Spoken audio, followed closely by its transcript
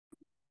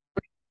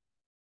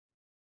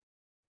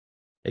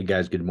Hey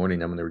guys, good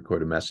morning. I'm going to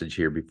record a message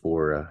here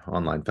before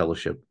online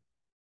fellowship.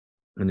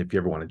 And if you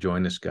ever want to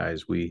join us,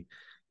 guys, we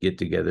get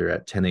together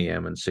at 10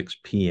 a.m. and 6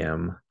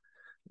 p.m.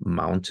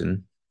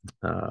 Mountain,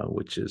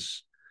 which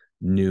is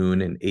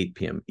noon and 8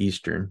 p.m.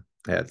 Eastern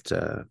at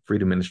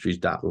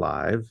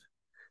freedomministries.live.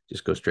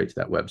 Just go straight to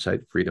that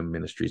website,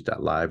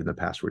 freedomministries.live, and the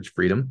password's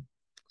freedom.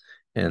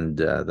 And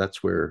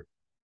that's where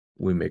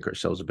we make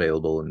ourselves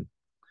available and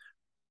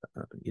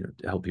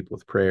to help people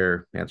with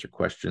prayer, answer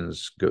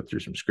questions, go through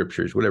some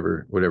scriptures,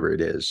 whatever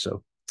it is.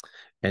 So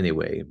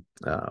anyway,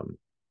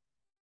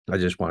 I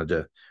just wanted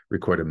to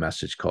record a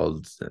message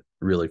called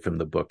really from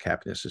the book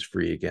Happiness is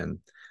Free again,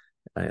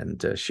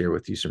 and share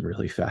with you some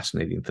really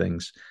fascinating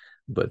things.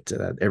 But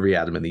every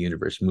atom in the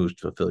universe moves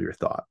to fulfill your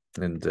thought.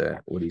 And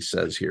what he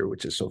says here,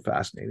 which is so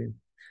fascinating,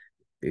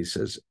 he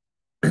says,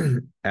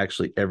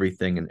 actually,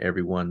 everything and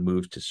everyone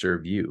moves to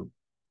serve you.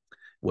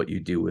 What you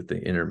do with the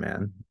inner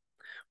man.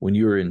 When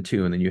you are in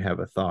tune and you have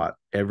a thought,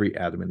 every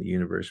atom in the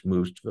universe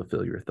moves to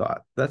fulfill your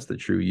thought. That's the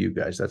true you,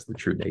 guys. That's the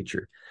true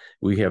nature.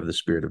 We have the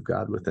Spirit of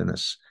God within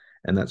us,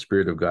 and that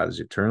Spirit of God is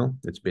eternal.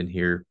 It's been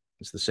here.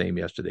 It's the same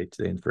yesterday,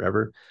 today, and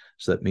forever.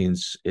 So that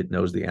means it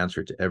knows the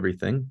answer to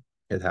everything.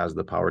 It has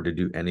the power to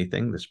do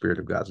anything. The Spirit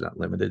of God's not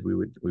limited. We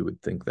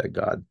would think that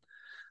God,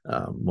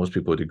 most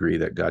people would agree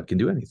that God can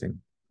do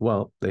anything.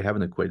 Well, they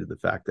haven't equated the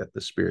fact that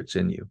the Spirit's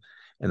in you,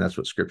 and that's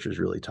what Scripture is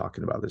really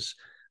talking about. Is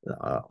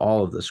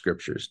all of the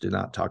scriptures do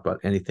not talk about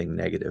anything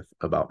negative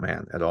about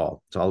man at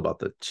all. It's all about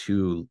the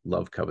two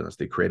love covenants,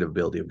 the creative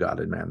ability of God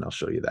and man. And I'll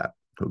show you that.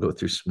 We'll go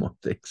through some more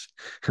things.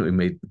 We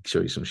may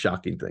show you some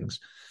shocking things.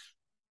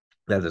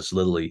 That is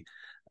literally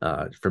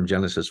from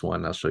Genesis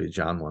 1. I'll show you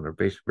John 1, are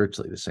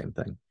virtually the same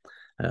thing.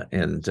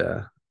 And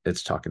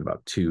it's talking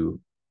about two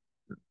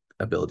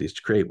abilities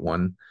to create,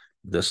 one,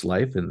 this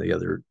life, and the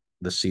other,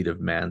 the seed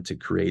of man to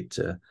create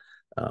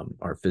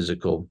our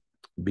physical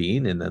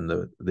being, and then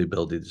the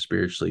ability to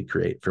spiritually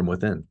create from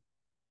within.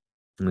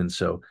 And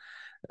so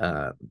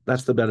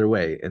that's the better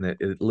way. And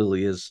it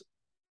literally is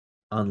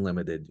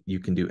unlimited. You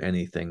can do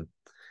anything.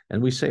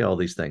 And we say all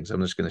these things.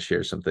 I'm just going to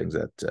share some things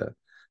that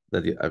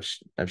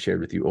I've shared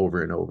with you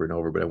over and over and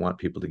over, but I want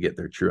people to get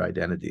their true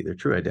identity. Their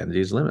true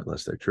identity is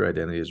limitless. Their true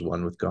identity is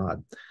one with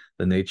God.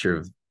 The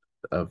nature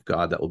of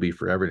God that will be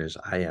forever is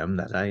I am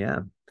that I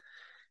am.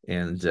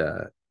 And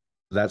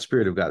that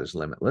Spirit of God is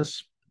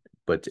limitless.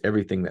 But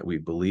everything that we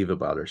believe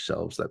about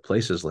ourselves that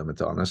places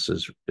limits on us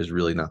is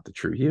really not the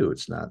true you.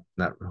 It's not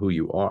who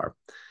you are.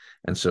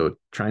 And so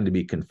trying to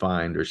be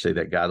confined or say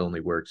that God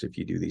only works if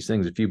you do these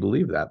things, if you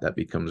believe that, that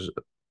becomes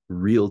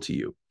real to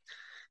you.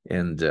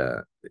 And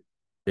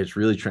it's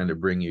really trying to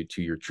bring you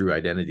to your true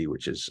identity,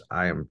 which is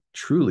I am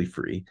truly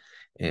free.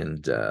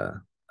 And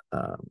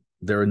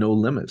there are no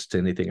limits to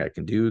anything I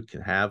can do,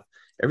 can have.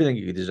 Everything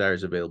you desire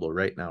is available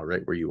right now,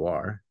 right where you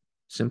are,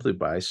 simply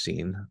by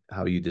seeing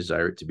how you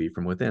desire it to be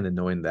from within and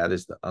knowing that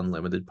is the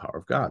unlimited power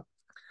of God.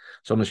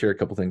 So I'm going to share a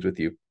couple things with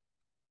you.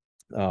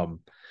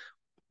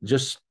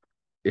 Just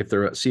if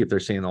they're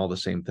saying all the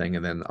same thing,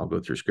 and then I'll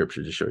go through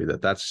scripture to show you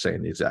that that's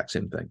saying the exact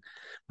same thing.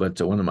 But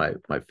one of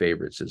my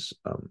favorites is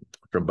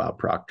from Bob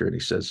Proctor, and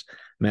he says,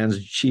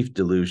 man's chief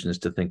delusion is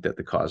to think that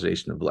the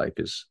causation of life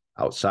is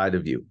outside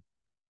of you.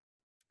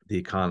 The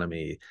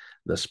economy,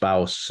 the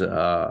spouse,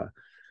 the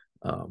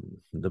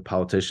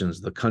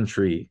politicians, the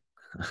country.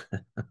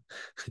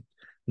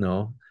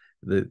 No,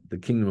 the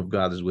kingdom of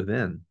God is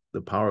within.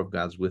 The power of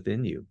God's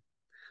within you.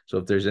 So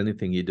if there's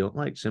anything you don't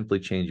like, simply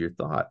change your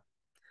thought.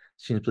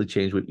 Simply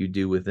change what you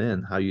do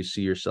within, how you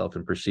see yourself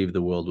and perceive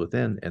the world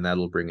within, and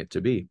that'll bring it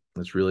to be.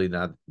 It's really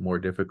not more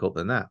difficult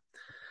than that.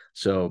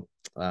 So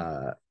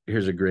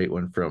here's a great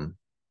one from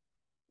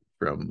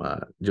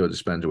Joe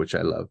Dispenza, which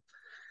I love.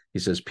 He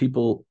says,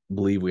 people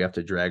believe we have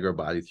to drag our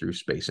body through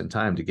space and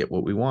time to get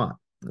what we want.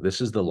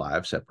 This is the lie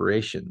of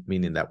separation,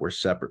 meaning that we're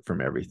separate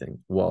from everything.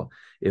 Well,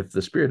 if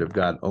the Spirit of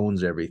God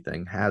owns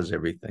everything, has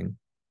everything,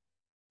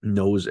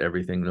 knows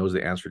everything, knows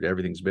the answer to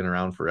everything's been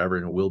around forever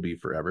and will be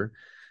forever,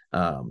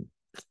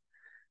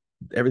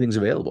 everything's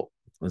available.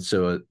 And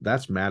so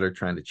that's matter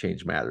trying to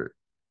change matter.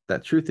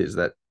 That truth is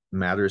that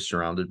matter is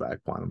surrounded by a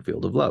quantum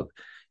field of love.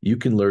 You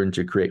can learn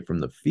to create from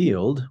the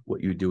field.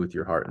 What you do with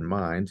your heart and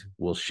mind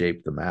will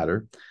shape the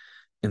matter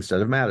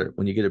instead of matter.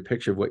 When you get a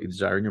picture of what you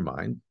desire in your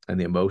mind and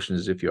the emotion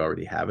as if you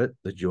already have it,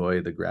 the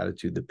joy, the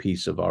gratitude, the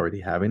peace of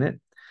already having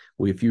it.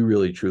 Well, if you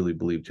really truly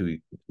believed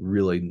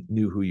really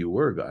knew who you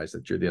were, guys,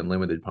 that you're the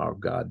unlimited power of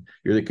God,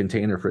 you're the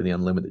container for the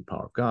unlimited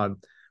power of God,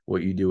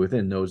 what you do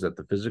within knows that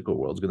the physical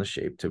world is going to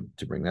shape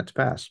to bring that to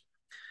pass.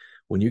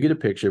 When you get a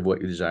picture of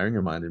what you desire in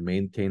your mind and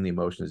maintain the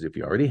emotion as if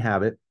you already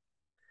have it,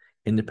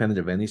 independent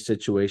of any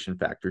situation,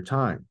 factor,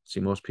 time. See,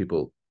 most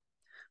people,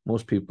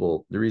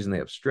 the reason they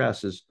have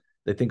stress is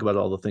they think about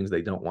all the things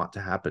they don't want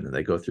to happen, and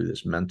they go through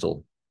this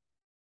mental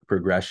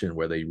progression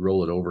where they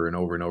roll it over and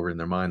over and over in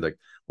their mind. Like,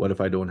 what if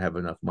I don't have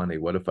enough money?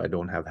 What if I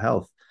don't have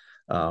health?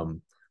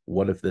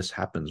 What if this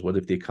happens? What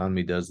if the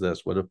economy does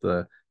this? What if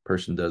the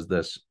person does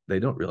this, they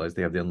don't realize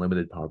they have the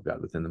unlimited power of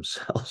God within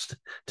themselves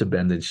to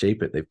bend and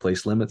shape it. They've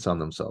placed limits on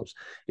themselves.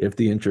 If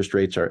the interest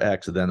rates are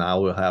X, then I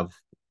will have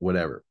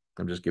whatever.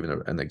 I'm just giving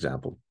an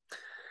example.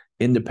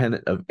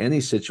 Independent of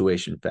any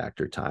situation,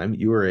 factor, time,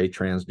 you are a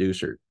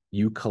transducer.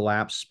 You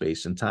collapse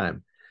space and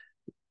time.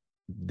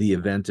 The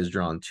event is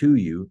drawn to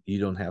you. You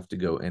don't have to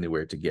go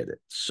anywhere to get it.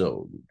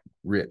 So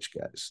rich,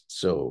 guys.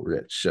 So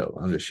rich. So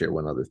I'm going to share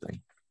one other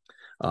thing.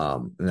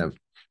 And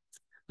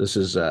this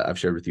is, I've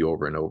shared with you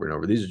over and over and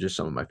over. These are just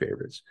some of my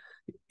favorites.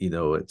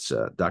 It's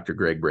Dr.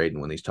 Greg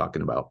Braden when he's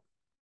talking about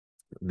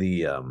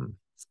the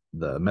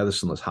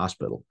medicineless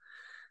hospital.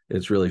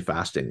 It's really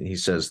fascinating. He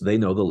says they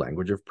know the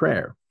language of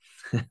prayer,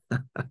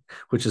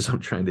 which is I'm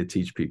trying to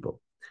teach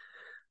people.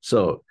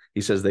 So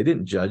he says they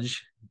didn't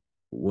judge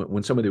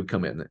when somebody would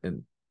come in,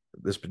 and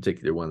this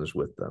particular one was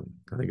with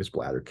I think it's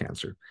bladder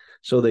cancer.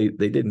 So they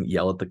didn't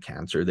yell at the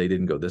cancer. They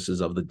didn't go, this is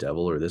of the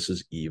devil, or this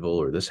is evil,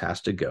 or this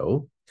has to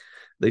go.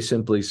 They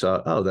simply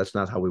saw, oh, that's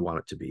not how we want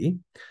it to be.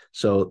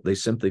 So they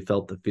simply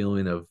felt the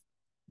feeling of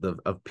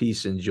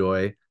peace and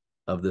joy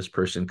of this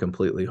person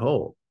completely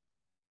whole.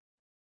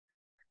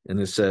 And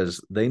it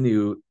says they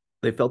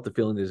felt the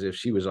feeling as if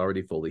she was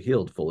already fully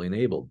healed, fully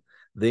enabled.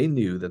 They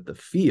knew that the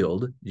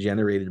field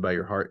generated by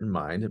your heart and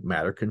mind,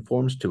 matter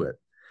conforms to it.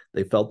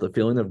 They felt the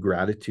feeling of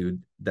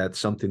gratitude that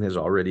something has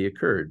already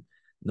occurred,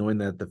 knowing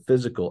that the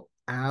physical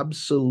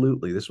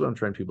absolutely, this is what I'm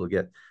trying people to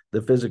get,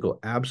 the physical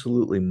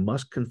absolutely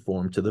must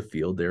conform to the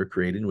field they're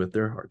creating with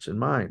their hearts and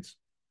minds.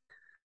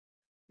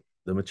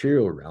 The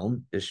material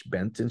realm is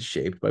bent and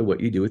shaped by what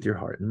you do with your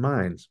heart and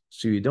minds.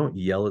 So you don't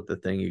yell at the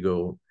thing, you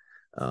go,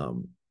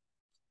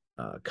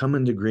 come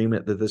into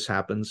agreement that this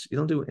happens. You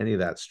don't do any of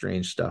that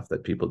strange stuff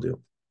that people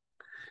do.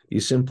 You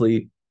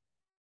simply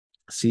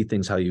see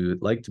things how you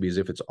would like to be, as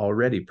if it's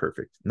already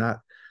perfect, not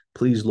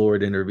please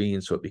Lord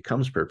intervene so it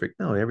becomes perfect.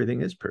 No,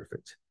 everything is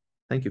perfect.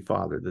 Thank you,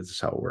 Father. This is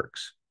how it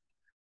works.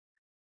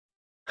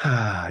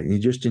 You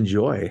just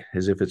enjoy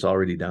as if it's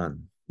already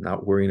done,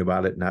 not worrying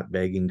about it, not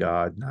begging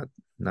God,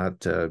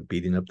 not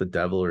beating up the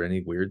devil or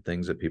any weird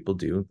things that people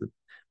do.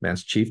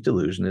 Man's chief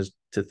delusion is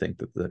to think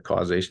that the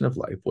causation of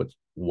life,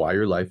 why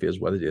your life is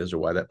what it is, or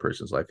why that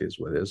person's life is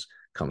what it is,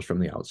 comes from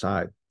the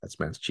outside. That's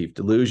man's chief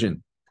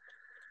delusion.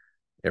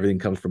 Everything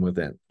comes from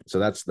within. So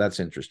that's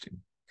interesting.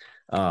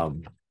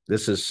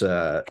 This is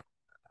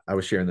I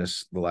was sharing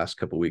this the last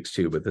couple of weeks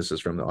too, but this is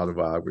from the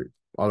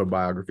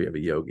autobiography of a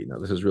yogi. Now,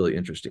 this is really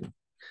interesting.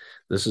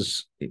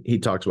 He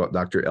talks about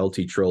Dr.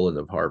 L.T. Troland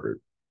of Harvard.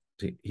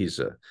 He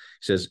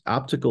says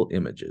optical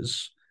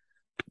images,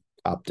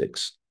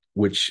 optics,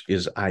 which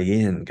is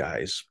ayin,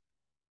 guys.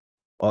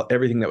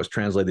 Everything that was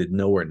translated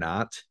no or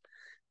not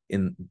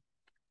in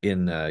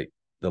the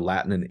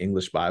Latin and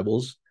English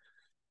Bibles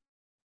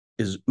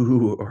is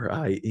oo or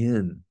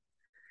ayin.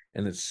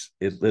 And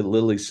it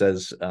literally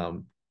says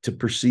to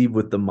perceive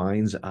with the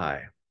mind's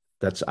eye.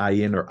 That's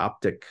ayin, or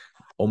optic,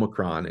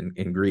 omicron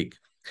in Greek.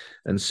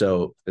 And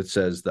so it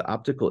says the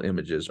optical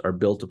images are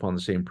built upon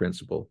the same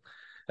principle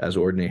as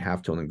ordinary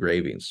halftone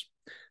engravings.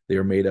 They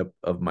are made up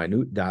of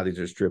minute dottings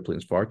or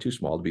stripplings far too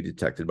small to be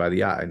detected by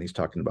the eye. And he's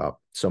talking about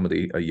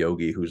a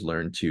yogi who's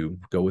learned to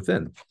go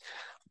within.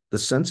 The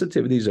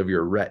sensitivities of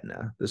your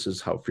retina, this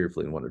is how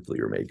fearfully and wonderfully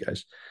you're made,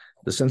 guys.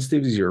 The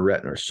sensitivities of your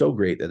retina are so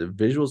great that a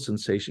visual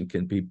sensation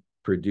can be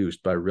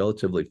produced by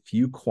relatively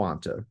few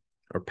quanta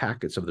or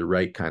packets of the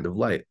right kind of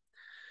light.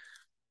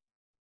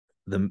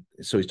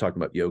 So he's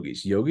talking about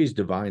yogis. Yogis'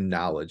 divine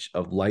knowledge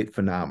of light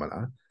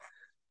phenomena,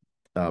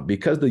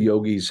 because the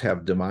yogis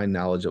have divine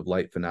knowledge of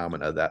light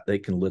phenomena, that they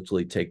can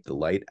literally take the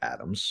light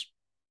atoms,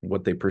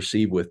 what they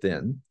perceive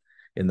within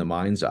in the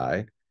mind's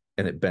eye,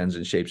 and it bends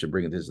and shapes and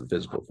brings it into the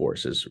physical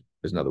force, is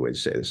another way to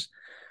say this.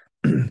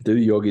 Through the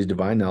yogi's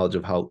divine knowledge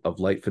of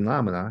light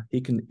phenomena, he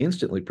can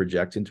instantly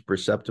project into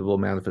perceptible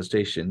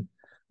manifestation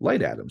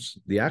light atoms,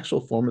 the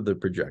actual form of the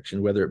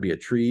projection, whether it be a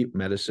tree,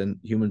 medicine,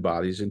 human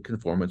bodies, in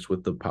conformance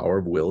with the power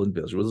of will and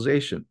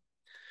visualization.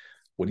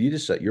 What do you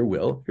just set your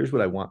will? Here's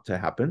what I want to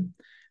happen.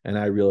 And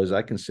I realize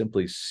I can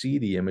simply see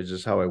the image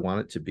as how I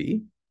want it to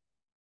be.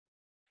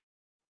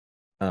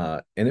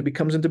 And it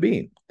becomes into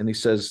being. And he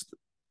says,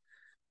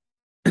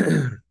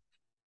 the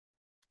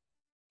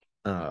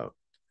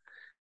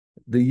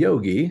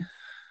yogi,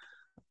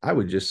 I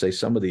would just say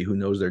somebody who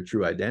knows their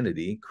true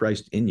identity,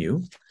 Christ in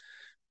you,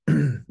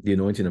 the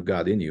anointing of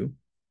God in you.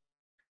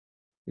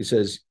 He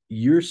says,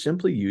 you're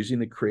simply using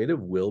the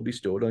creative will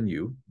bestowed on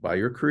you by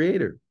your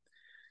creator.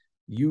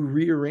 You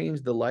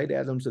rearrange the light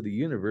atoms of the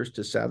universe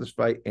to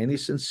satisfy any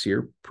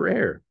sincere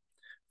prayer.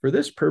 For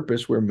this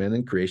purpose were men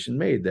in creation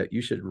made, that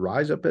you should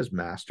rise up as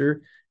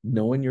master,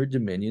 knowing your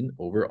dominion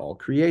over all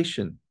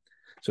creation.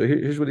 So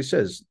here's what he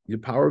says, the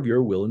power of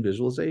your will and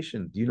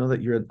visualization. Do you know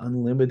that you're an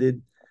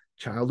unlimited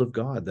child of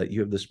God, that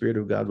you have the Spirit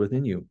of God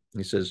within you?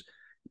 He says,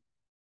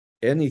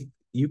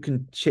 you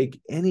can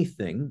take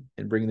anything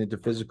and bring it into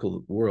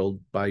physical world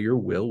by your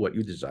will, what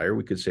you desire.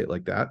 We could say it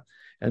like that.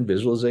 And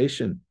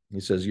visualization. He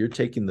says, you're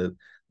taking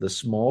the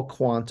small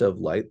quanta of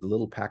light, the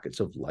little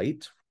packets of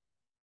light,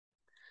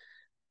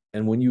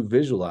 And when you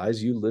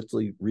visualize, you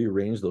literally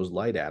rearrange those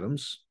light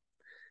atoms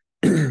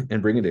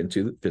and bring it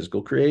into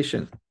physical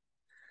creation.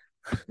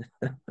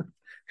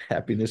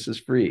 Happiness is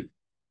free.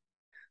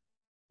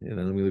 And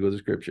then we go to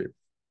scripture.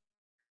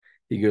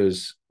 He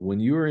goes, when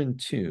you are in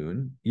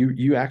tune,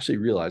 you actually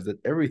realize that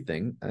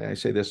everything, I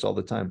say this all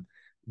the time,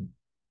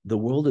 the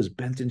world is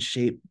bent and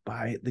shaped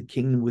by the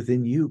kingdom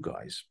within you,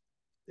 guys.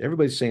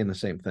 Everybody's saying the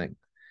same thing.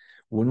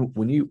 When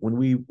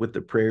we with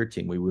the prayer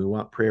team, we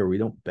want prayer, we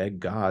don't beg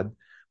God.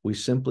 We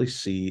simply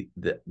see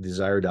the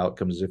desired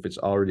outcome as if it's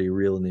already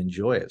real and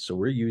enjoy it. So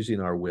we're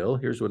using our will.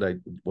 Here's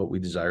what we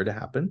desire to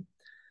happen.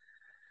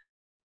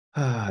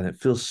 And it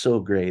feels so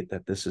great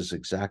that this is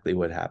exactly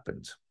what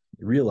happened.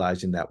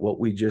 Realizing that what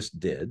we just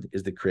did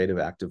is the creative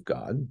act of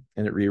God,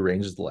 and it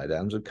rearranges the light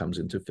atoms and comes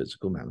into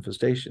physical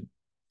manifestation.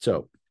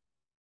 So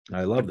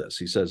I love this.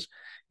 He says,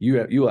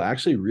 you will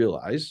actually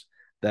realize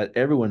that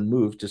everyone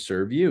moved to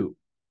serve you.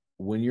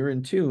 When you're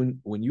in tune,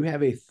 when you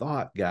have a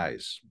thought,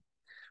 guys,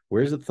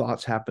 where's the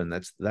thoughts happen?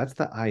 That's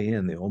the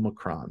I-N, the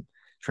Omicron,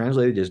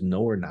 translated as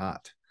no or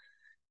not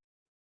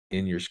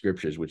in your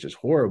scriptures, which is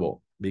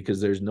horrible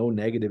because there's no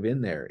negative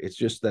in there. It's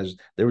just that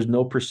there was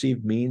no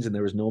perceived means and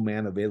there was no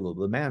man available.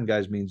 The man,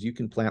 guys, means you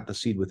can plant the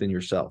seed within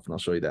yourself. And I'll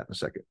show you that in a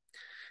second.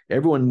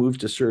 Everyone moves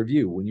to serve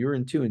you. When you're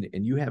in tune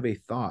and you have a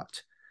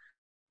thought,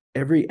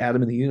 every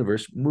atom in the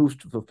universe moves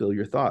to fulfill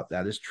your thought.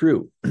 That is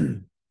true.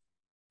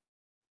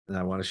 And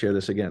I want to share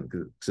this again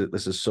because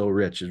this is so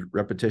rich.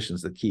 Repetition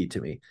is the key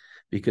to me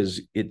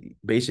because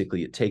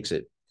it takes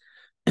it.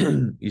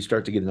 You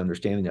start to get an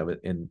understanding of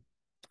it,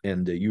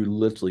 and you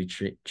literally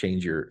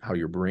change how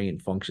your brain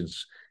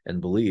functions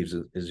and believes.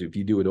 Is if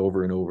you do it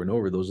over and over and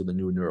over, those are the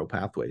new neural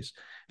pathways,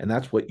 and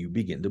that's what you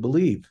begin to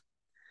believe,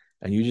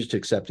 and you just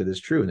accept it as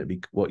true.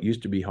 And what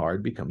used to be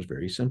hard becomes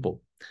very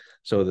simple.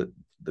 So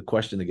the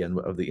question again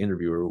of the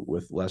interviewer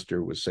with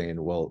Lester was saying,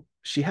 well,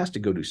 she has to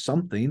go do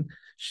something.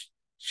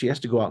 She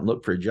has to go out and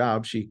look for a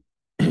job. She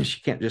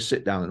can't just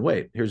sit down and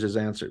wait. Here's his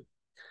answer.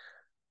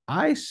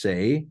 I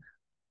say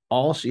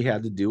all she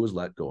had to do was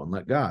let go and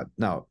let God.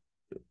 Now,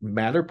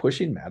 matter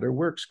pushing matter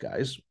works,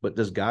 guys, but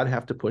does God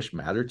have to push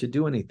matter to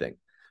do anything?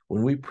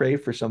 When we pray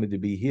for somebody to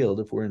be healed,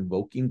 if we're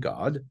invoking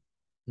God,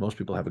 most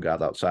people have a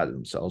God outside of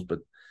themselves, but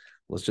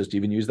let's just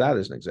even use that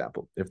as an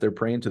example. If they're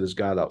praying to this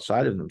God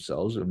outside of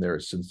themselves and they're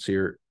a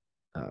sincere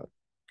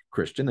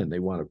Christian and they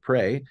want to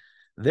pray,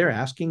 they're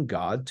asking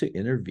God to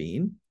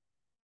intervene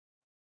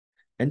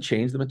and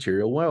change the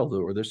material world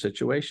or their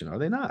situation. Are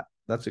they not?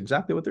 That's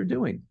exactly what they're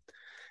doing.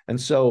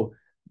 And so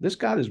this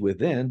God is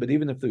within, but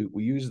even if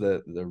we use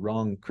the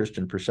wrong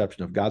Christian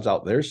perception of God's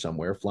out there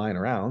somewhere flying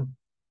around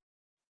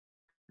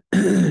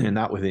and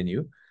not within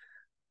you,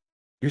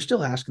 you're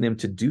still asking him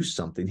to do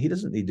something. He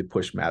doesn't need to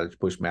push matter to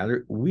push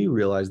matter. We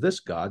realize this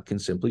God can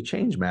simply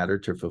change matter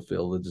to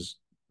fulfill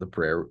the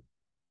prayer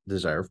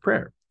desire of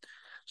prayer.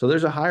 So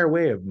there's a higher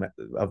way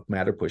of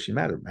matter pushing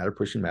matter. Matter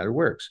pushing matter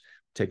works.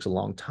 It takes a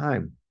long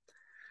time.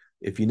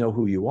 If you know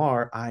who you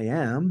are, I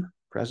am,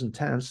 present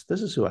tense,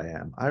 this is who I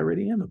am. I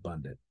already am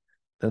abundant.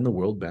 Then the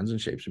world bends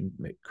and shapes and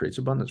creates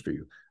abundance for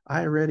you.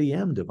 I already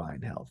am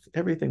divine health.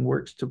 Everything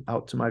works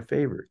out to my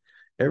favor.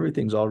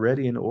 Everything's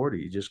already in order.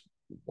 You just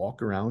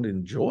walk around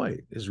in joy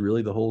is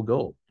really the whole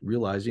goal,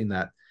 realizing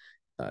that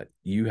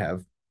you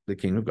have the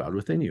kingdom of God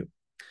within you.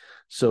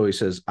 So he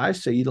says, I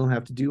say you don't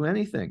have to do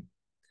anything.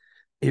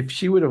 If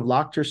she would have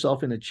locked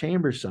herself in a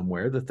chamber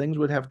somewhere, the things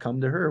would have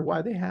come to her.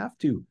 Why? They have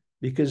to,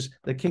 because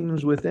the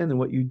kingdom's within, and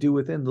what you do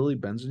within literally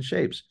bends and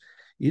shapes.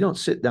 You don't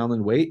sit down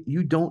and wait.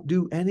 You don't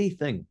do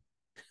anything.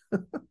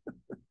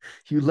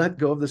 You let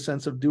go of the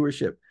sense of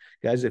doership.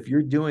 Guys, if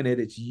you're doing it,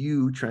 it's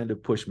you trying to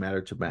push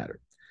matter to matter.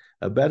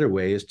 A better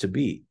way is to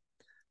be.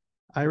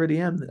 I already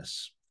am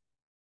this.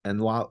 And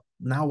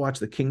now watch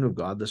the kingdom of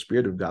God, the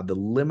spirit of God, the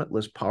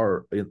limitless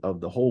power of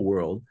the whole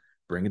world,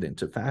 bring it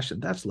into fashion.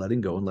 That's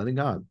letting go and letting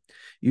God.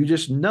 You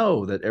just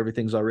know that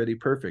everything's already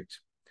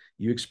perfect.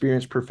 You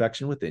experience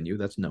perfection within you.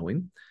 That's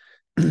knowing.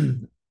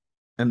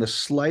 And the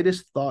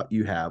slightest thought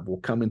you have will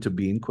come into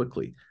being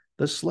quickly.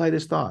 The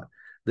slightest thought.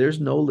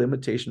 There's no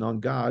limitation on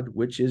God,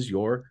 which is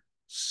your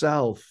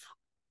self.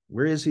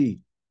 Where is he?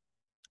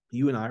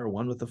 You and I are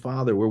one with the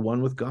Father. We're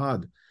one with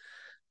God.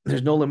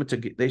 There's no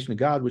limitation to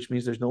God, which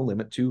means there's no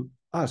limit to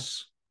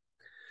us.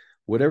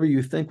 Whatever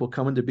you think will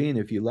come into being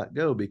if you let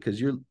go,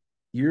 because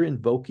you're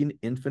invoking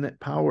infinite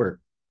power.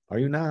 Are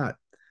you not?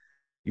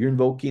 You're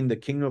invoking the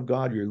kingdom of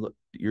God.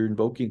 You're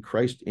invoking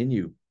Christ in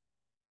you.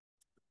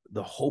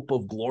 The hope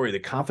of glory, the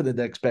confident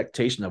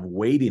expectation of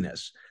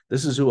weightiness.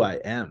 This is who I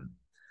am.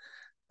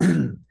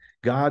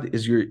 God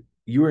is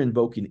you're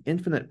invoking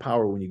infinite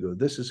power when you go,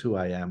 this is who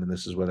I am, and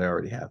this is what I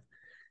already have.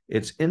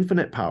 It's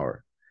infinite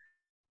power.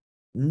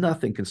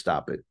 Nothing can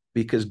stop it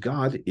because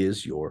God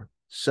is your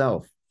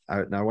self.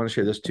 Now I want to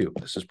share this too.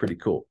 This is pretty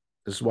cool.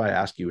 This is why I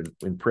ask you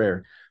in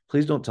prayer,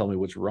 please don't tell me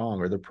what's wrong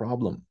or the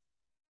problem.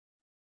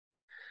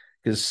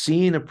 Because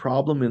seeing a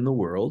problem in the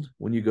world,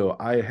 when you go,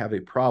 I have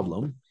a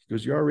problem,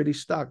 because you're already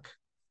stuck.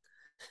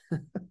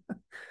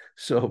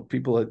 So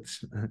people,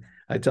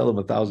 I tell them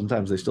 1,000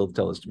 times, they still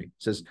tell this to me. It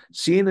says,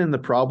 seeing in the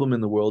problem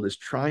in the world is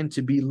trying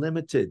to be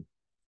limited,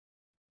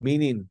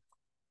 meaning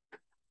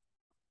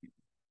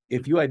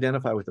if you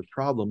identify with a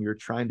problem, you're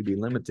trying to be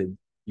limited.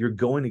 You're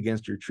going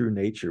against your true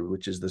nature,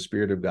 which is the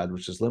Spirit of God,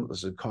 which is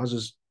limitless. It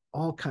causes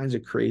all kinds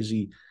of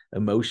crazy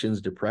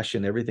emotions,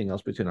 depression, everything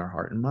else between our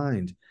heart and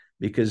mind,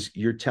 because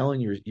you're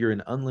telling you're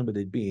an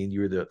unlimited being.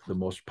 You're the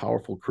most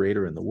powerful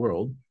creator in the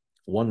world,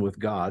 one with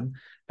God,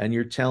 and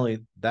you're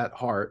telling that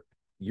heart,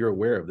 you're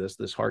aware of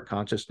this heart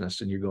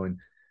consciousness, and you're going,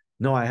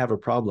 no, I have a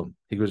problem.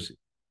 He goes,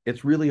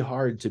 it's really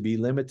hard to be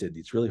limited.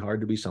 It's really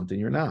hard to be something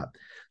you're not.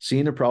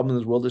 Seeing a problem in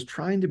this world is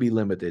trying to be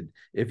limited.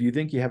 If you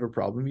think you have a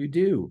problem, you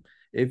do.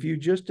 If you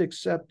just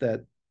accept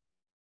that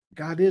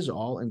God is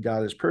all and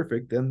God is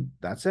perfect, then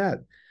that's it.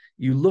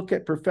 You look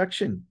at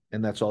perfection,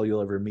 and that's all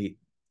you'll ever meet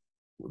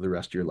the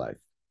rest of your life.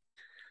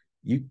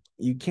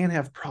 You can't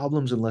have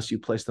problems unless you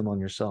place them on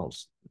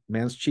yourselves.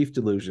 Man's chief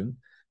delusion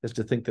is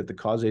to think that the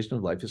causation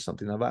of life is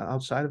something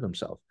outside of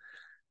himself.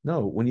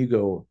 No, when you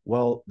go,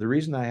 well, the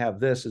reason I have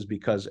this is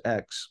because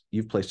X,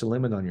 you've placed a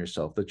limit on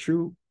yourself. The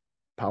true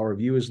power of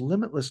you is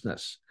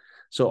limitlessness.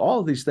 So all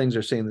of these things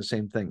are saying the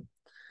same thing.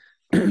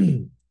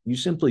 You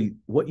simply,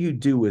 what you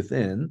do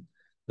within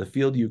the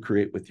field you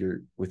create with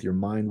your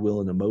mind,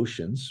 will, and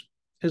emotions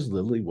is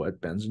literally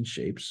what bends and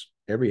shapes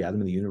every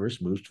atom in the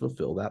universe, moves to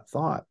fulfill that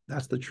thought.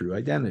 That's the true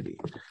identity.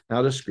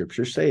 Now, does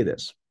Scripture say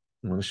this?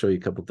 I want to show you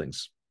a couple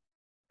things.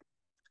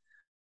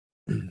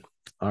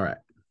 All right.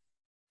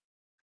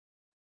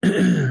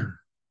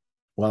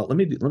 Well, let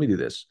me do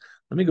this.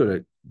 Let me go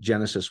to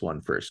Genesis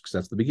 1 first, because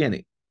that's the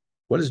beginning.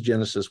 What does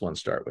Genesis 1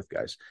 start with,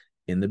 guys?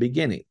 In the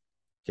beginning.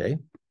 Okay.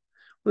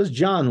 What does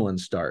John 1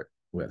 start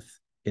with?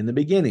 In the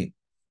beginning.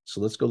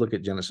 So let's go look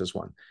at Genesis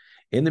 1.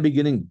 In the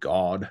beginning,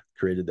 God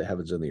created the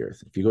heavens and the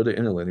earth. If you go to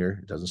interlinear,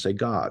 it doesn't say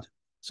God. It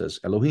says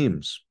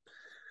Elohims.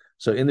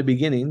 So in the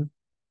beginning,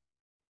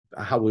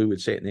 how we would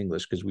say it in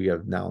English, because we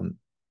have noun,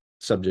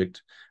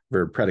 subject,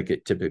 verb,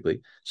 predicate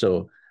typically.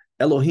 So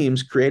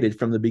Elohims created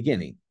from the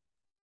beginning.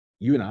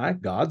 You and I,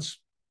 gods,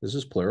 this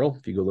is plural.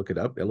 If you go look it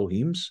up,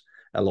 Elohims,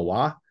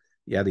 Eloah,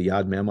 yeah, the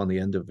yod mem on the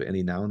end of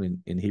any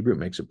noun in Hebrew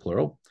makes it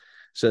plural.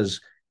 It says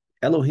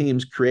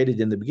Elohims created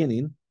in the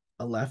beginning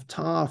Aleph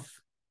Toph.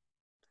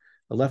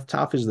 Aleph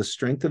Toph is the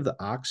strength of the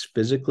ox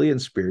physically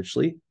and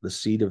spiritually, the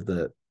seed of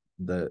the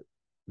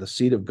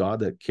seed of God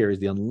that carries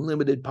the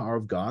unlimited power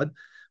of God,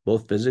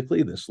 both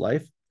physically, this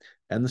life,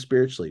 and the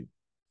spiritually,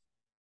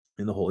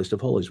 in the holiest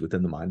of holies,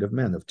 within the mind of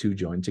men, of two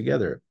joined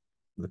together,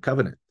 the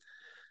covenant.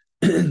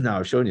 Now,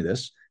 I've shown you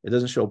this. It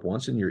doesn't show up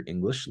once in your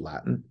English,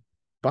 Latin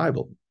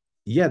Bible,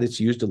 yet it's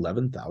used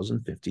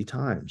 11,050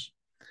 times.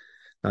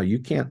 Now, you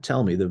can't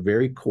tell me the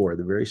very core,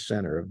 the very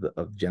center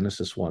of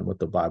Genesis 1, what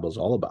the Bible is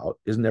all about,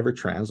 is never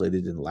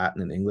translated in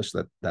Latin and English.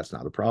 That's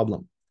not a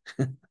problem,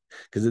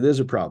 because it is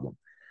a problem.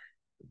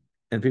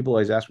 And people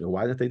always ask me,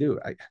 why didn't they do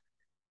it?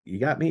 You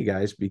got me,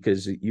 guys,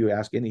 because you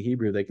ask any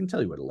Hebrew, they can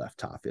tell you what Aleph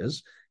Toph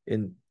is.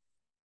 In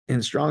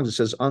Strong's, it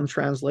says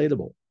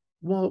untranslatable.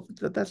 Well,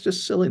 that's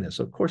just silliness.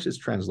 Of course it's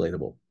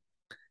translatable.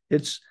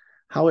 It's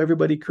how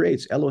everybody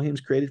creates.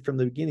 Elohim's created from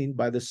the beginning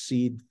by the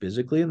seed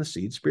physically and the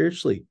seed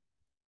spiritually.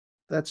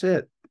 That's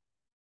it.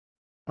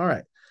 All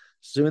right.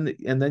 So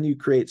and then you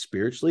create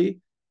spiritually,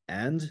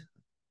 and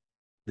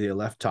the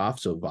Aleph Toph,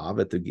 so Vav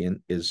at the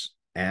beginning is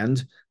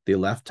and the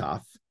Aleph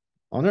Toph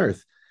on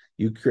earth.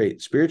 You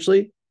create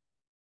spiritually,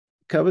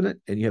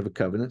 covenant, and you have a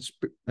covenant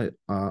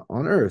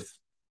on earth.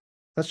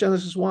 That's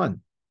Genesis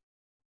 1.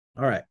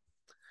 All right.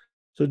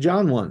 So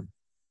John 1.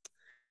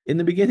 In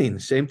the beginning,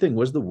 same thing.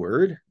 Was the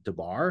word,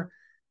 Debar?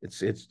 It's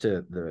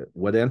to the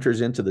what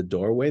enters into the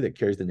doorway that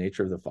carries the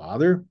nature of the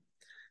Father.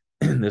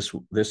 And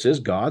this is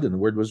God, and the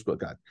word was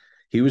God.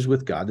 He was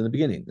with God in the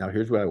beginning. Now,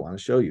 here's what I want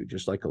to show you,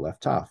 just like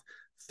Aleph Toph.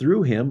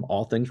 Through him,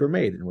 all things were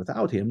made, and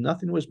without him,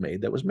 nothing was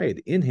made that was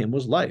made. In him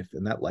was life,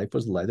 and that life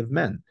was the light of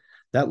men.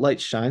 That light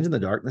shines in the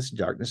darkness, and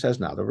darkness has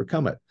not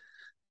overcome it.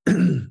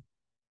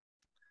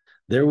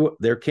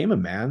 There came a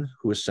man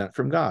who was sent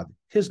from God.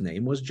 His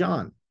name was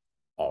John.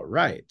 All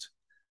right.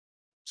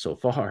 So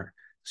far,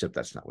 except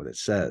that's not what it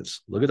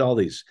says. Look at all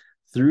these.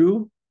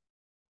 Through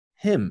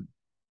him,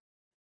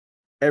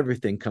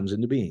 everything comes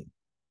into being.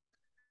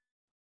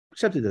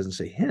 Except it doesn't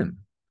say him.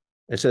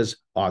 It says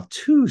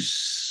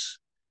autus.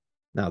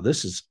 Now,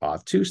 this is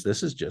autus.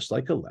 This is just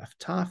like Aleph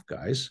Toph,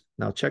 guys.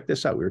 Now, check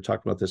this out. We were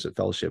talking about this at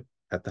fellowship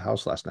at the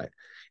house last night.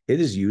 It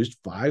is used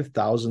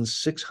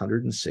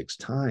 5,606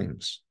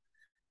 times.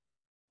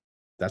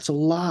 That's a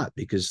lot,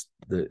 because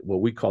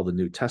what we call the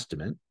New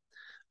Testament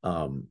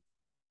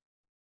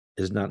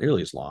is not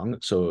nearly as long.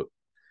 So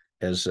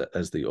as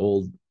the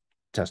Old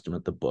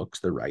Testament, the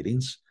books, the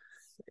writings.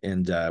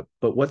 And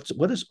but what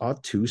does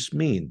autus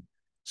mean?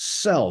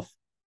 Self.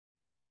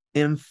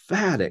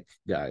 Emphatic,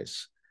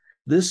 guys.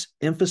 This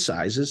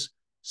emphasizes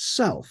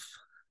self.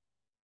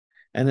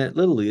 And it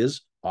literally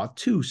is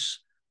autus.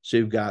 So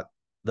you've got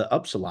the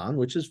upsilon,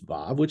 which is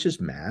Vav, which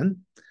is man,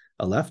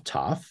 Aleph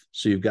Toph.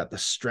 So you've got the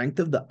strength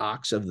of the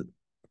ox of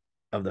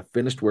of the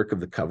finished work of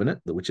the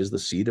covenant, which is the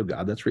seed of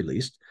God that's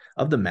released,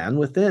 of the man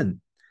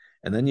within.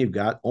 And then you've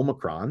got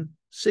Omicron,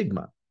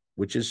 Sigma,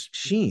 which is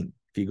Sheen.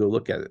 If you go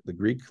look at it, the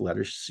Greek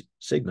letter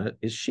Sigma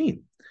is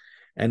Sheen.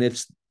 And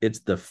it's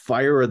the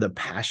fire or the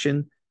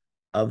passion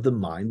of the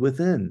mind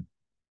within,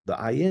 the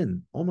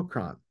Ayin,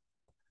 Omicron,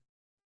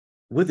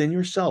 within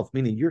yourself,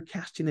 meaning you're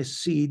casting a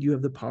seed. You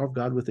have the power of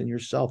God within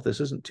yourself. This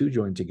isn't two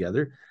joined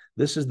together.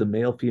 This is the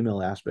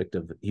male-female aspect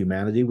of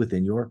humanity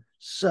within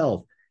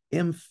yourself.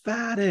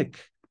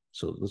 Emphatic.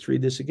 So let's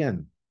read this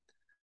again.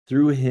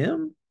 Through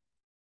him?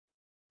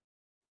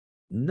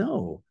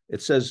 No.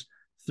 It says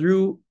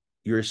through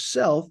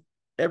yourself,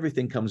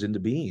 everything comes into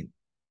being.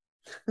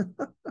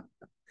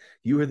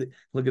 You are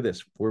look at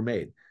this. We're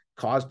made,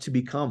 caused to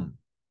become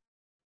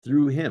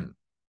through him.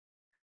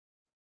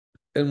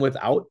 And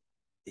without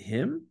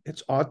him,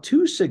 it's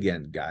autos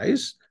again,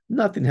 guys.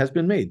 Nothing has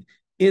been made.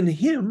 In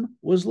him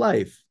was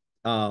life.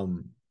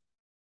 In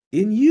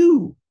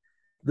you,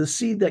 the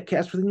seed that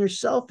cast within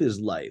yourself is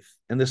life.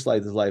 And this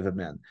light is the life of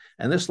man.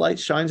 And this light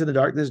shines in the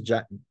darkness.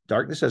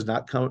 Darkness has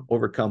not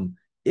overcome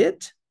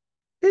it.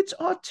 It's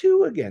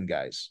auto again,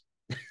 guys.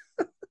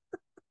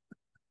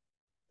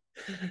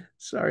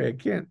 Sorry, I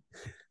can't.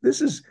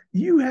 This is,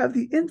 you have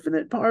the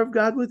infinite power of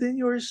God within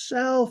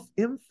yourself.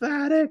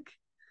 Emphatic.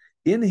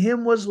 In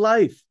him was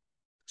life.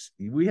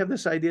 We have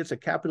this idea, it's a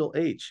capital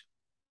H.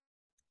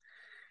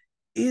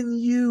 In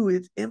you,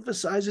 it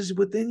emphasizes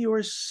within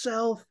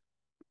yourself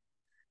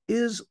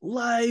is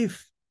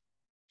life.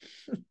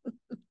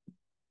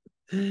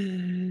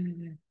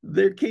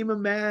 There came a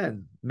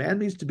man. Man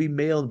means to be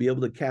male and be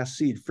able to cast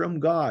seed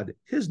from God.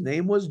 His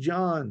name was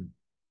John.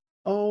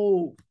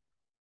 Oh,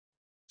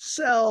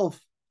 self.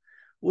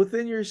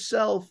 Within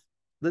yourself,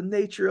 the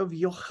nature of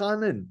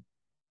Yohanan.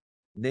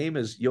 Name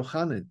is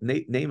Yohanan.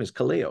 Name is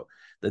Kaleo.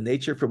 The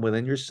nature from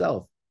within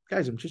yourself.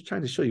 Guys, I'm just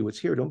trying to show you what's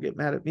here. Don't get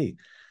mad at me.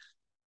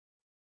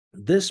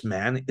 This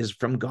man is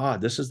from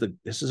God. This is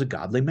a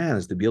godly man,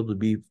 is to be able to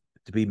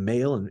be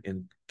male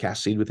and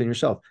cast seed within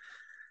yourself.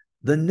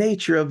 The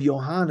nature of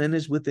Yohanan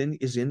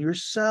is in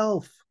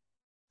yourself.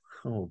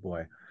 Oh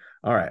boy.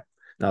 All right.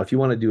 Now, if you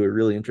want to do a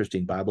really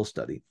interesting Bible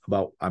study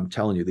about, I'm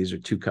telling you, these are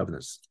two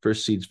covenants.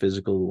 First seed's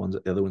physical,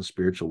 the other one's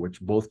spiritual,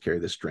 which both carry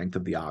the strength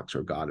of the ox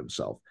or God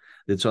himself.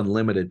 It's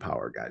unlimited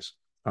power, guys.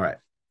 All right.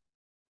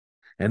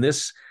 And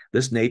this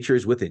nature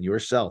is within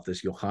yourself,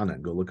 this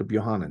Yohanan. Go look up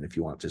Yohanan if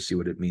you want to see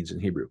what it means in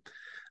Hebrew.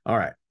 All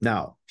right.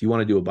 Now, if you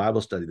want to do a Bible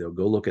study, though,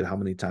 go look at how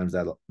many times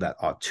that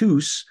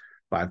autos,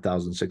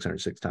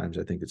 5,606 times,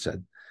 I think it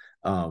said,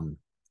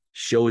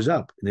 shows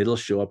up. And it'll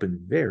show up in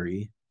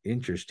very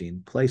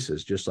interesting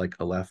places, just like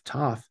Aleph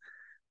Toph,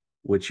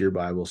 which your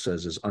Bible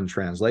says is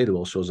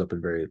untranslatable, shows up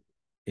in very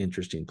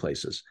interesting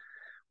places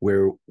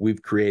where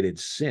we've created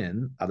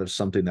sin out of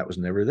something that was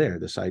never there.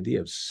 This idea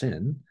of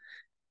sin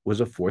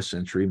was a 4th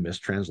century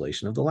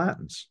mistranslation of the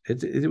Latins.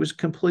 It was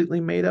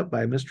completely made up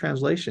by a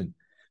mistranslation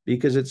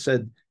because it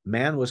said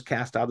man was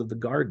cast out of the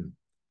garden.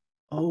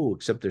 Oh,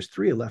 except there's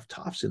 3 Aleph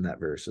Tophs in that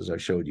verse, as I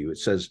showed you. It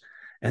says,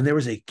 and there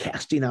was a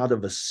casting out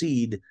of a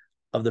seed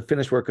of the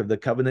finished work of the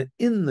covenant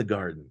in the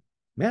garden.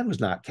 Man was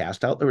not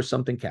cast out. There was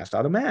something cast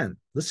out of man,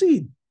 the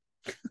seed.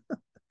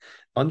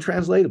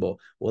 Untranslatable.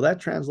 Well, that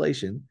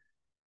translation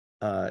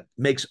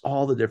makes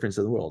all the difference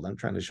in the world. I'm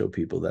trying to show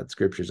people that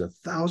scripture is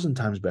 1,000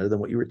 times better than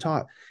what you were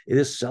taught. It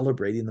is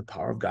celebrating the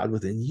power of God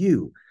within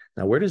you.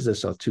 Now, where does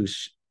this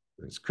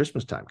it's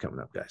Christmas time coming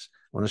up, guys.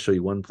 I want to show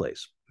you one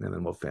place, and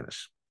then we'll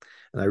finish.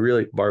 And I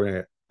really,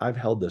 Barb, I've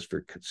held this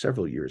for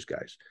several years,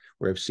 guys,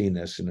 where I've seen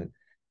this, and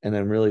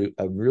I'm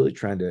really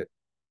trying to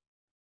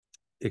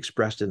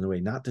express it in a way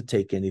not to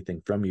take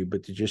anything from you,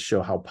 but to just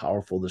show how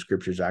powerful the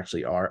scriptures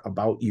actually are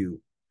about you.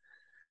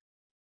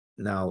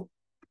 Now,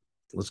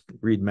 let's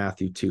read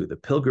Matthew 2, the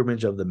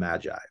pilgrimage of the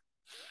Magi.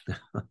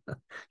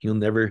 You'll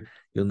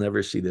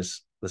never see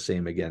this the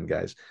same again,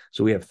 guys.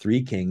 So we have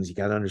 3 kings. You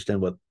got to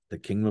understand what the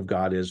kingdom of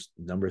God is.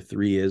 Number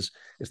 3 is,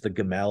 it's the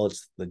gamel,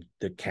 it's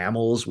the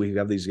camels. We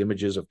have these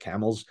images of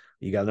camels.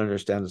 You got to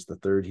understand it's the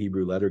 3rd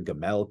Hebrew letter,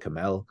 gamel,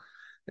 camel.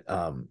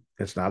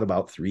 It's not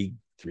about three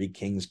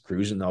kings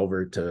cruising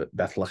over to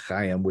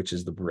Bethlehem, which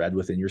is the bread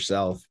within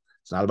yourself.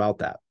 It's not about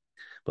that.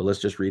 But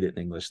let's just read it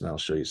in English, and I'll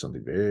show you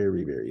something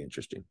very, very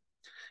interesting.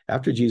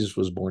 After Jesus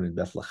was born in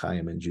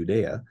Bethlehem in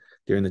Judea,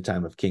 during the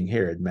time of King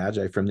Herod,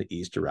 Magi from the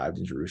east arrived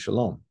in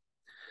Jerusalem,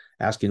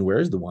 asking, where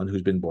is the one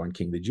who's been born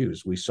King of the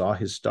Jews? We saw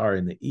his star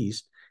in the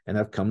east and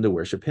have come to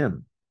worship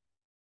him.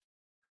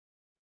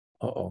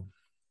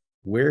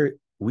 Where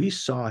we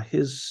saw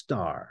his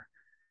star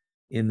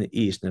in the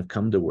east and have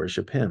come to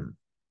worship him.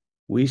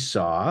 We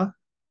saw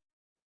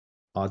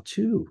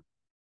Atu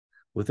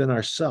within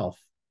ourself,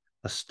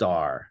 a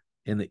star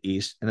in the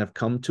east, and have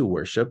come to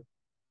worship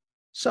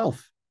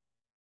self.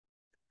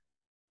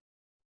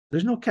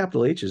 There's no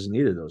capital H's in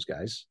either of those,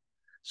 guys.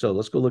 So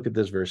let's go look at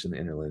this verse in the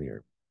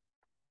interlinear.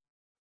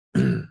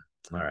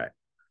 All right.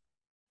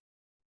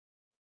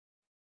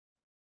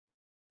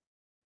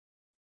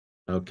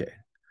 Okay.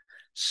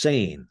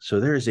 Saying. So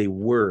there is a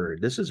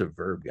word. This is a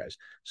verb, guys.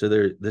 So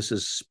this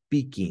is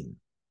speaking.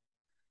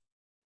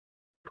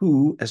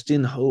 Who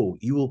estin ho,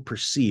 you will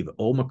perceive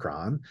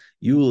Omicron,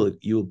 you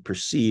will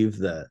perceive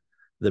the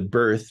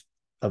birth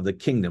of the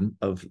kingdom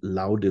of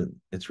Laudun.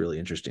 It's really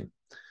interesting.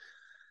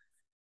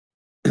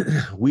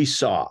 We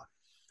saw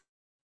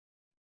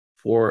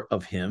for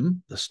of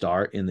him the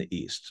star in the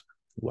east.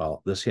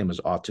 Well, this him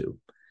is Atu,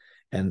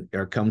 and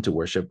are come to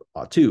worship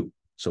Atu.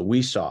 So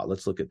we saw,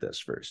 let's look at this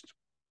first.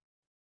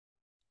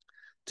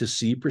 To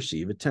see,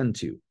 perceive, attend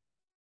to.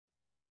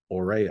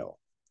 Oreo.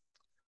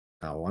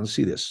 Now I want to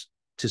see this.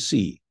 To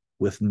see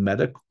with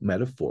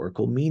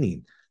metaphorical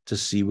meaning, to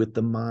see with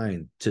the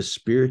mind, to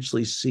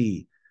spiritually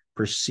see,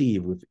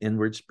 perceive with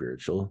inward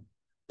spiritual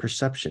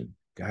perception.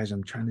 Guys,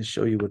 I'm trying to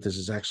show you what this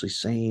is actually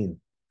saying.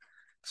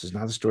 This is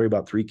not a story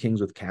about three kings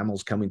with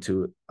camels coming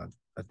to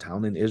a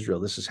town in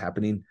Israel. This is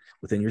happening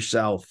within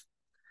yourself.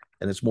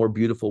 And it's more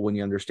beautiful when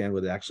you understand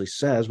what it actually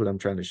says, what I'm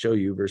trying to show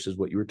you, versus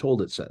what you were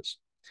told it says.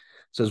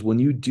 It says, when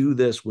you do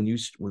this, when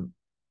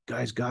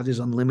guys, God is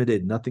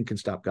unlimited. Nothing can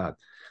stop God.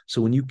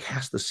 So when you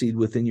cast the seed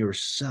within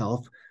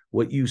yourself,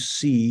 what you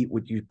see,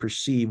 what you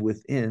perceive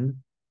within,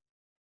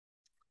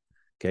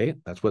 okay,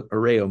 that's what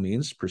areo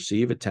means,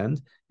 perceive,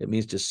 attend. It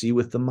means to see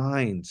with the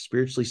mind,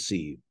 spiritually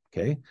see,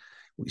 okay?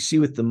 We see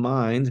with the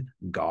mind,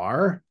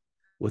 gar,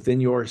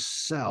 within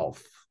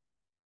yourself.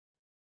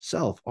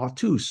 Self,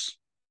 autus.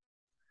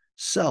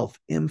 Self,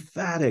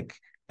 emphatic.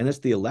 And it's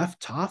the aleph,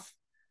 taf.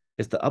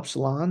 It's the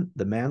upsilon,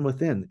 the man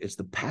within. It's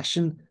the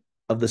passion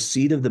of the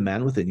seed of the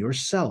man within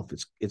yourself.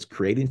 It's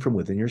creating from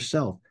within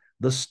yourself.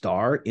 The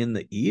star in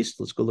the east.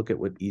 Let's go look at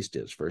what east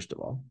is, first of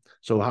all.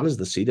 So how does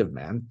the seed of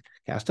man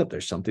cast up?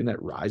 There's something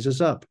that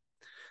rises up.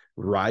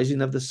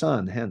 Rising of the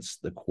sun, hence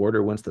the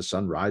quarter whence the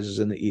sun rises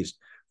in the east.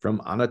 From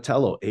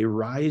anatello, a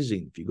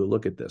rising. If you go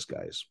look at this,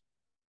 guys.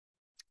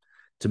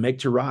 To make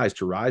to rise,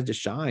 to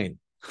shine.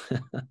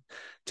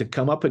 To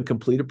come up and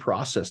complete a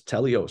process,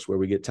 teleos, where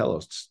we get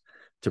telos.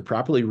 To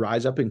properly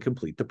rise up and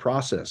complete the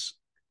process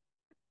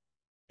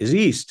is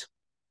east.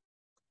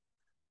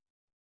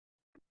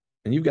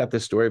 And you've got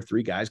this story of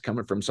three guys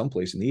coming from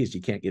someplace in the east. You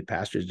can't get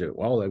pastors to,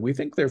 well, we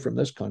think they're from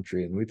this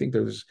country, and we think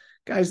there's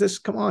guys,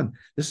 come on.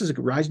 This is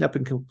rising up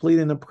and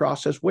completing the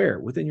process where?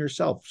 Within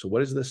yourself. So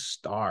what is this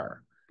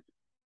star?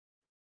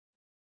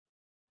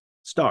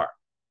 Star.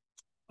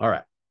 All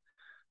right.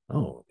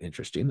 Oh,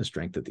 interesting. The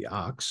strength of the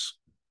ox,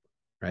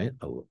 right?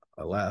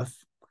 Aleph.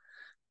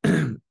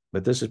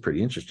 But this is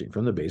pretty interesting.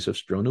 From the base of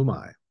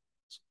stronumai.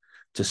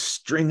 To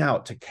string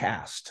out, to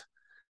cast,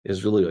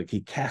 is really like he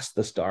cast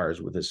the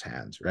stars with his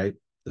hands, right?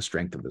 The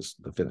strength of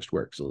the finished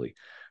works, really.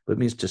 But it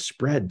means to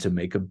spread, to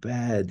make a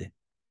bed.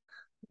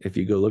 If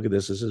you go look at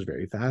this, this is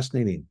very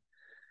fascinating.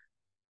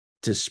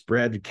 To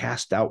spread,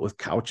 cast out with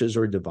couches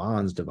or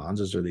divans.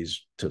 Divans are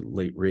these to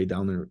lay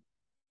down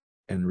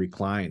and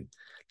recline.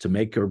 To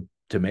make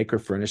or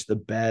furnish the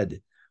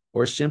bed.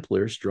 Or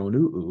simpler,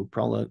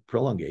 stronuu,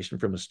 prolongation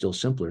from a still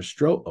simpler,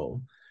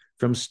 stroo,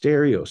 from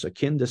stereos,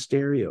 akin to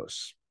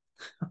stereos.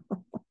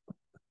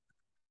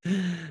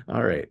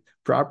 All right.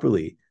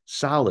 Properly,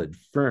 solid,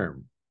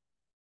 firm.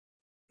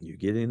 You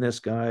getting this,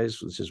 guys?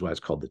 This is why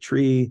it's called the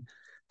tree.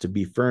 To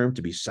be firm,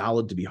 to be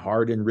solid, to be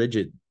hard and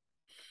rigid.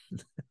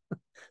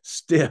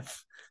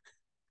 Stiff.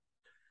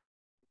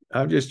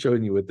 I'm just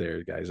showing you what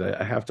there, guys.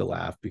 I have to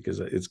laugh because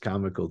it's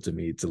comical to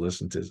me to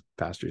listen to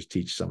pastors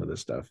teach some of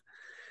this stuff.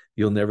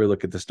 You'll never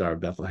look at the Star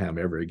of Bethlehem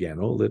ever again.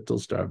 Oh, little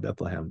Star of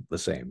Bethlehem, the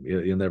same.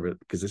 You'll never,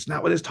 because it's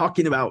not what it's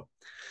talking about.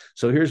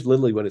 So here's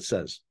literally what it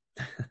says.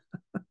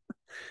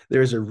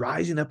 There is a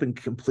rising up and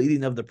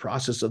completing of the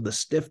process of the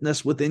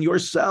stiffness within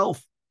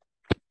yourself.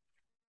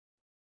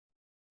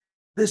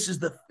 This is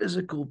the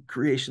physical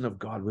creation of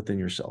God within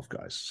yourself,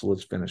 guys. So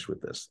let's finish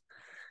with this.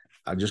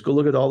 I'll just go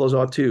look at all those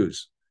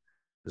autus.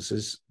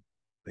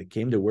 They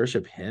came to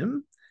worship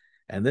him,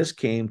 and this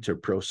came to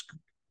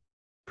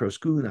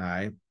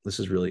proskunai. This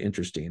is really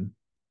interesting.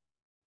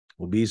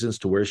 Obeisance,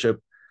 to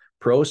worship.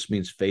 Pros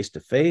means face to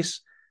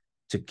face.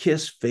 To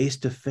kiss face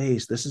to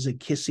face. This is a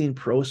kissing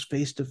pros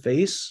face to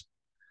face.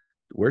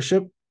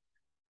 Worship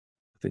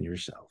within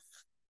yourself.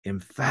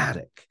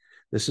 Emphatic.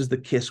 This is the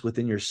kiss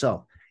within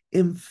yourself.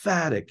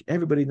 Emphatic.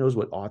 Everybody knows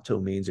what auto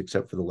means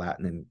except for the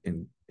Latin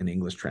and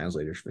English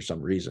translators for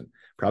some reason.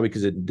 Probably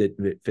because it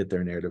didn't fit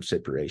their narrative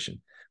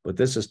separation. But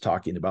this is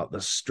talking about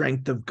the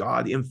strength of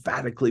God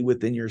emphatically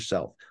within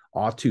yourself.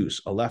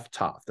 Autus, aleph,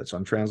 taf. That's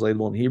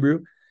untranslatable in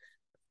Hebrew.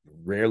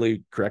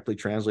 Rarely correctly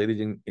translated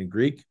in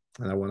Greek.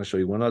 And I want to show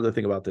you one other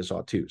thing about this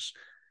autus.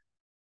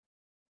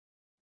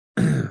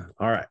 All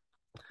right.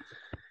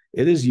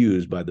 It is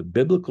used by the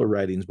biblical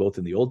writings, both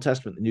in the Old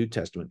Testament and the New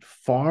Testament,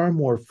 far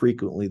more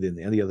frequently than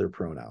any other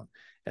pronoun.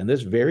 And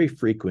this very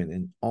frequent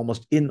and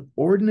almost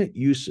inordinate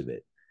use of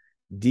it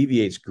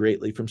deviates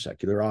greatly from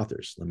secular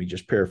authors. Let me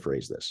just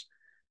paraphrase this.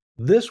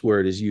 This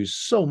word is used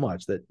so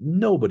much that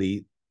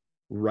nobody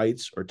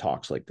writes or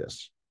talks like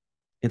this.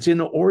 It's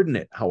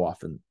inordinate how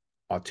often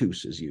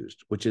autus is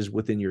used, which is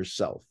within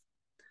yourself.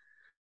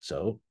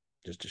 So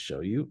just to show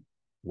you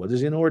what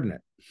is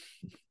inordinate.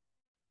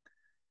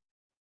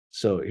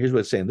 So here's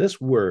what it's saying.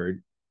 This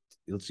word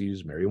let's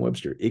use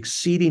Merriam-Webster,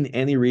 exceeding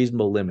any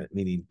reasonable limit,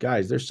 meaning,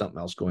 guys, there's something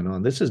else going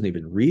on. This isn't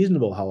even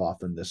reasonable how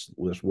often this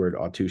word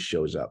obtuse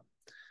shows up.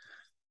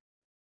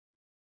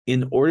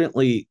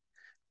 Inordinately,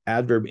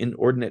 adverb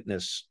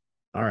inordinateness.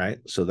 All right,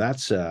 so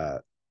that's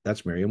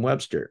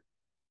Merriam-Webster.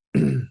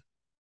 We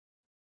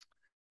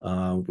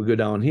go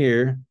down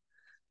here.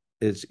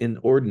 It's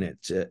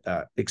inordinate,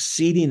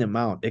 exceeding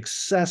amount,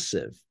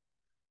 excessive.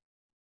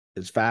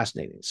 It's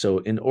fascinating. So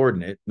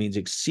inordinate means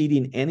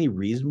exceeding any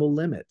reasonable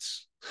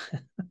limits.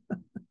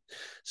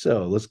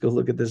 So let's go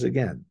look at this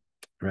again,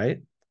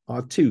 right?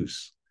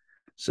 Obtuse.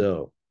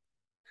 So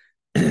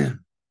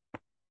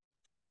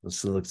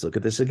let's look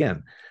at this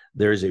again.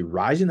 There is a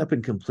rising up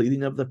and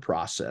completing of the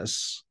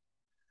process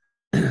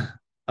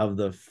of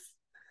the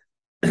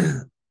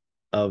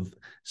of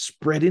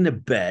spreading a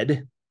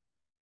bed,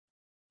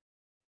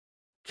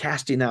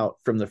 casting out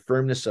from the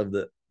firmness of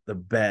the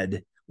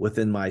bed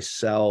within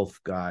myself,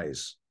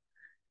 guys.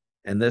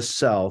 And this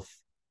self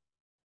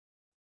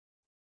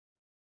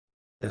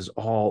is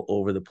all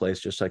over the place,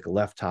 just like a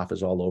left half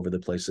is all over the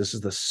place. This is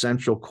the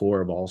central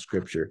core of all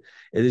scripture.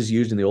 It is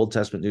used in the Old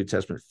Testament, New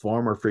Testament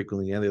far more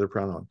frequently than any other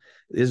pronoun.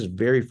 It is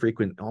very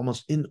frequent,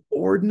 almost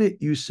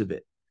inordinate use of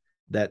it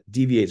that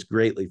deviates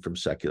greatly from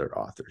secular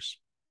authors,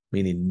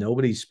 meaning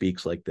nobody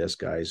speaks like this,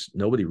 guys.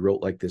 Nobody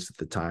wrote like this at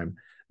the time.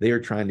 They are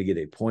trying to get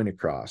a point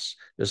across,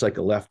 just like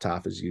a left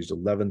half is used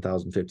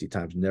 11,050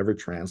 times, never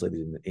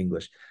translated into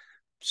English.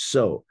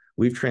 So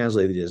we've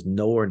translated it as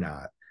no or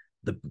not.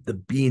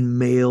 The being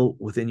male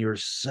within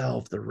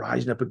yourself, the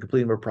rising up and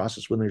completing of a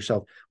process within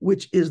yourself,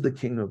 which is the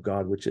kingdom of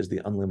God, which is the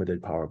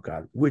unlimited power of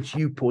God, which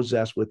you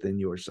possess within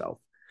yourself.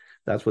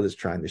 That's what it's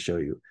trying to show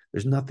you.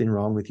 There's nothing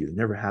wrong with you. There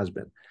never has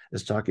been.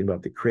 It's talking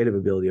about the creative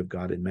ability of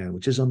God in man,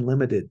 which is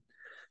unlimited.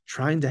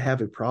 Trying to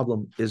have a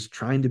problem is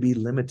trying to be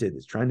limited.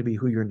 It's trying to be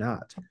who you're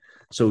not.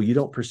 So you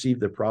don't perceive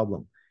the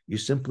problem. You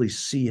simply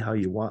see how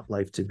you want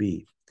life to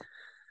be.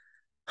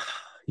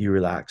 You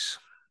relax.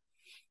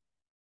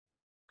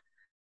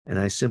 And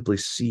I simply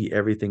see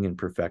everything in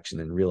perfection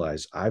and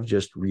realize I've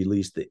just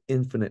released the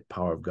infinite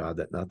power of God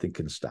that nothing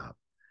can stop.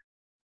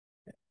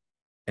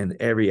 And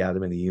every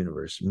atom in the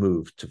universe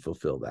moved to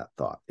fulfill that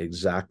thought,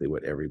 exactly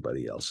what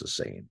everybody else is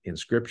saying in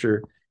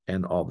scripture,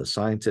 and all the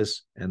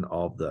scientists and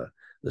all the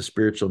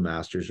spiritual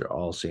masters are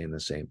all saying the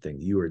same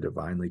thing. You are a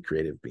divinely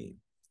creative being.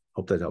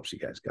 Hope that helps you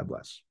guys. God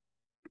bless.